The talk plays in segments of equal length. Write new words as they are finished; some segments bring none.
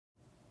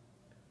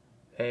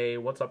Hey,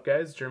 what's up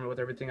guys? Jeremy with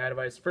Everything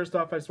iDevice. First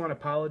off, I just want to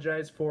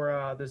apologize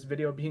for this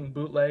video being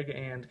bootleg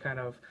and kind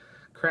of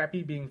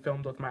crappy being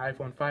filmed with my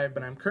iPhone 5,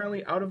 but I'm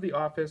currently out of the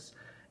office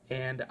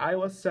and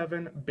iOS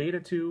 7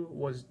 Beta 2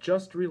 was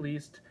just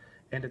released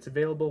and it's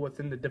available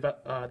within the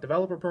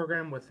developer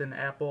program within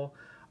Apple.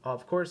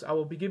 Of course, I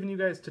will be giving you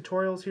guys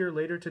tutorials here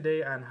later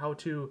today on how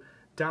to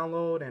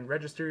download and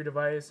register your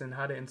device and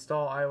how to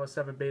install iOS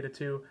 7 Beta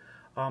 2.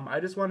 I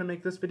just want to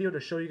make this video to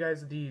show you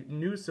guys the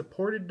new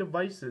supported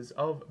devices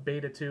of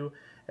Beta 2.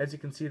 As you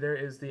can see, there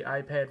is the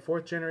iPad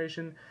 4th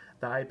generation,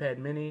 the iPad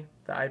mini,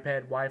 the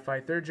iPad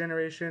Wi-Fi 3rd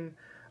generation,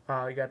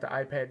 you got the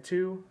iPad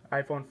 2,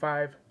 iPhone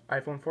 5,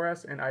 iPhone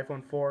 4S, and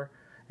iPhone 4,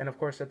 and of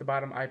course at the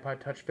bottom iPod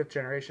Touch 5th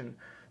generation.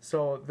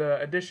 So the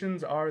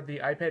additions are the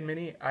iPad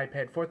mini,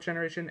 iPad 4th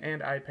generation,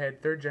 and iPad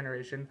 3rd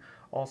generation.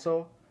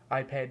 Also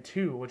iPad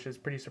 2, which is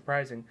pretty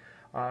surprising.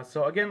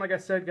 So again, like I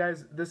said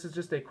guys, this is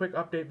just a quick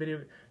update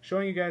video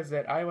showing you guys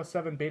that iOS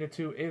 7 Beta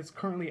 2 is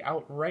currently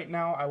out right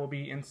now. I will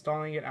be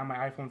installing it on my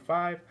iPhone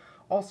 5,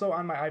 also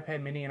on my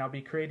iPad mini, and I'll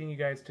be creating you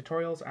guys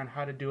tutorials on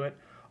how to do it.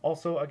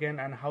 Also again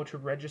on how to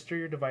register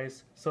your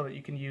device so that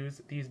you can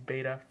use these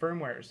beta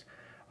firmwares.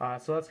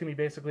 So that's going to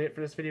be basically it for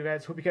this video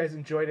guys. Hope you guys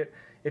enjoyed it.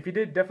 If you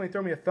did, definitely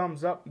throw me a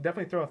thumbs up.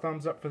 Definitely throw a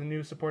thumbs up for the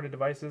new supported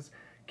devices.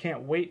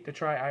 Can't wait to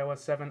try iOS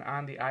 7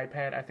 on the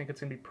iPad. I think it's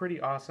going to be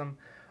pretty awesome.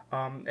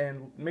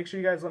 And make sure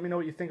you guys let me know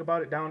what you think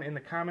about it down in the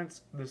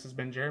comments. This has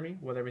been Jeremy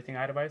with Everything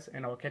iDevice,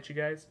 and I'll catch you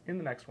guys in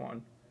the next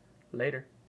one. Later.